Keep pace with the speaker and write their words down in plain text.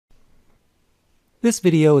This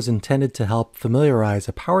video is intended to help familiarize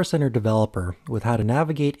a PowerCenter developer with how to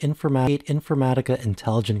navigate Informatica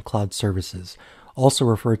Intelligent Cloud Services, also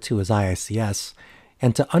referred to as IICS,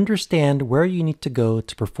 and to understand where you need to go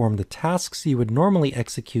to perform the tasks you would normally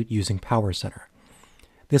execute using PowerCenter.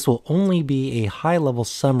 This will only be a high-level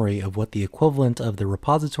summary of what the equivalent of the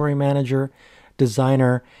repository manager,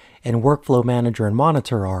 designer, and workflow manager and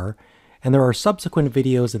monitor are, and there are subsequent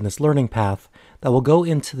videos in this learning path that will go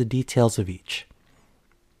into the details of each.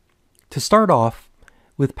 To start off,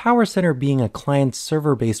 with PowerCenter being a client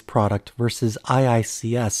server-based product versus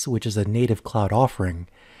IICS, which is a native cloud offering,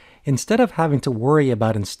 instead of having to worry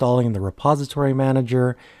about installing the repository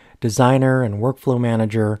manager, designer, and workflow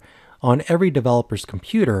manager on every developer's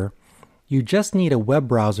computer, you just need a web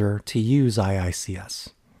browser to use IICS.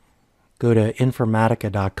 Go to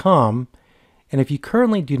Informatica.com, and if you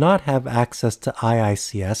currently do not have access to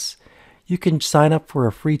IICS, you can sign up for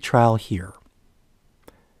a free trial here.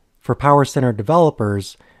 For PowerCenter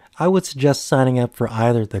developers, I would suggest signing up for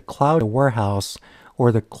either the Cloud Warehouse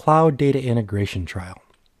or the Cloud Data Integration trial.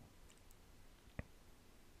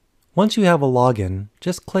 Once you have a login,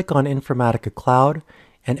 just click on Informatica Cloud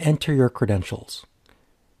and enter your credentials.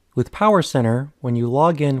 With PowerCenter, when you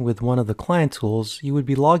log in with one of the client tools, you would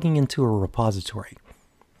be logging into a repository.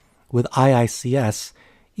 With IICS,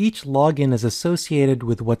 each login is associated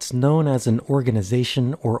with what's known as an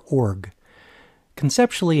organization or org.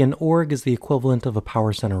 Conceptually, an org is the equivalent of a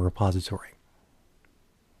PowerCenter repository.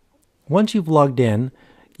 Once you've logged in,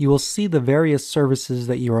 you will see the various services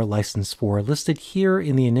that you are licensed for listed here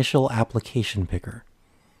in the initial application picker.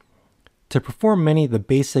 To perform many of the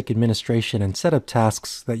basic administration and setup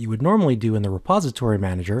tasks that you would normally do in the repository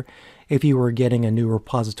manager if you were getting a new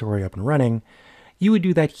repository up and running, you would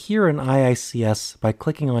do that here in IICS by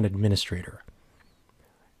clicking on Administrator.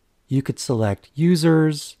 You could select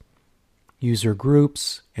Users, user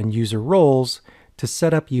groups, and user roles to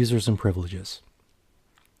set up users and privileges.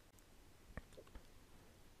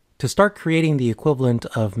 To start creating the equivalent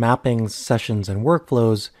of mappings, sessions, and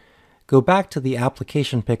workflows, go back to the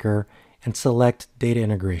application picker and select Data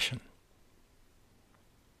Integration.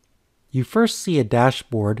 You first see a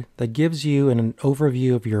dashboard that gives you an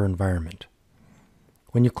overview of your environment.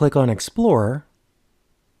 When you click on Explore,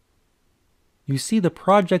 you see the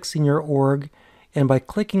projects in your org, and by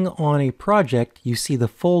clicking on a project, you see the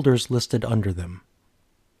folders listed under them.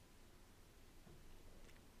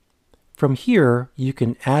 From here, you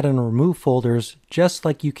can add and remove folders just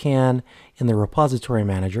like you can in the repository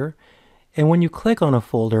manager, and when you click on a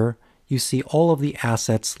folder, you see all of the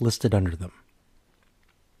assets listed under them.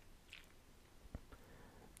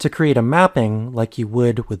 To create a mapping like you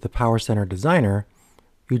would with the PowerCenter Designer,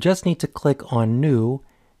 you just need to click on New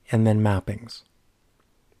and then Mappings.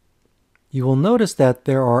 You will notice that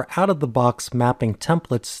there are out-of-the-box mapping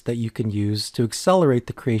templates that you can use to accelerate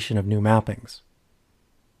the creation of new mappings.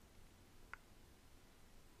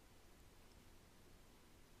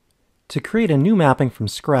 To create a new mapping from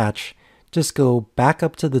scratch, just go back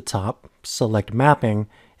up to the top, select Mapping,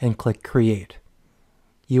 and click Create.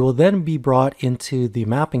 You will then be brought into the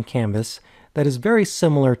mapping canvas that is very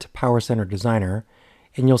similar to PowerCenter Designer,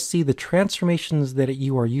 and you'll see the transformations that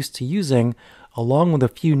you are used to using along with a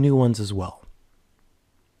few new ones as well.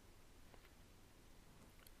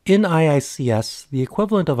 In IICS, the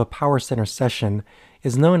equivalent of a PowerCenter session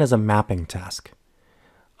is known as a mapping task.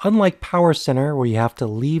 Unlike PowerCenter, where you have to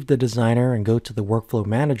leave the designer and go to the workflow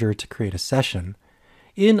manager to create a session,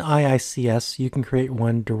 in IICS you can create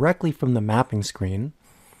one directly from the mapping screen,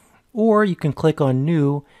 or you can click on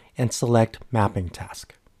New and select Mapping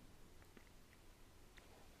Task.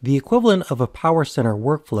 The equivalent of a PowerCenter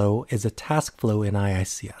workflow is a task flow in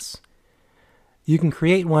IICS. You can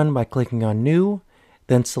create one by clicking on New,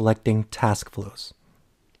 then selecting Task Flows.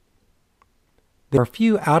 There are a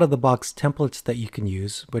few out-of-the-box templates that you can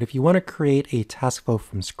use, but if you want to create a task flow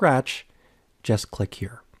from scratch, just click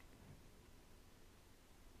here.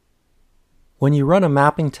 When you run a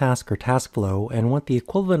mapping task or task flow and want the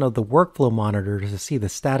equivalent of the workflow monitor to see the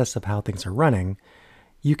status of how things are running,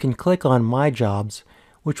 you can click on My Jobs,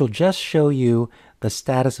 which will just show you the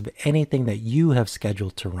status of anything that you have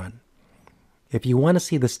scheduled to run. If you want to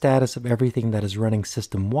see the status of everything that is running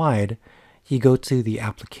system-wide, you go to the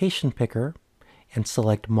application picker and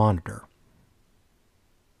select Monitor.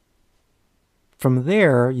 From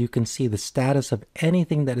there, you can see the status of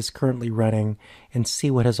anything that is currently running and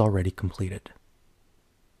see what has already completed.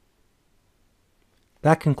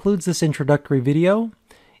 That concludes this introductory video.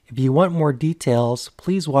 If you want more details,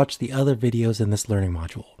 please watch the other videos in this learning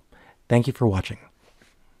module. Thank you for watching.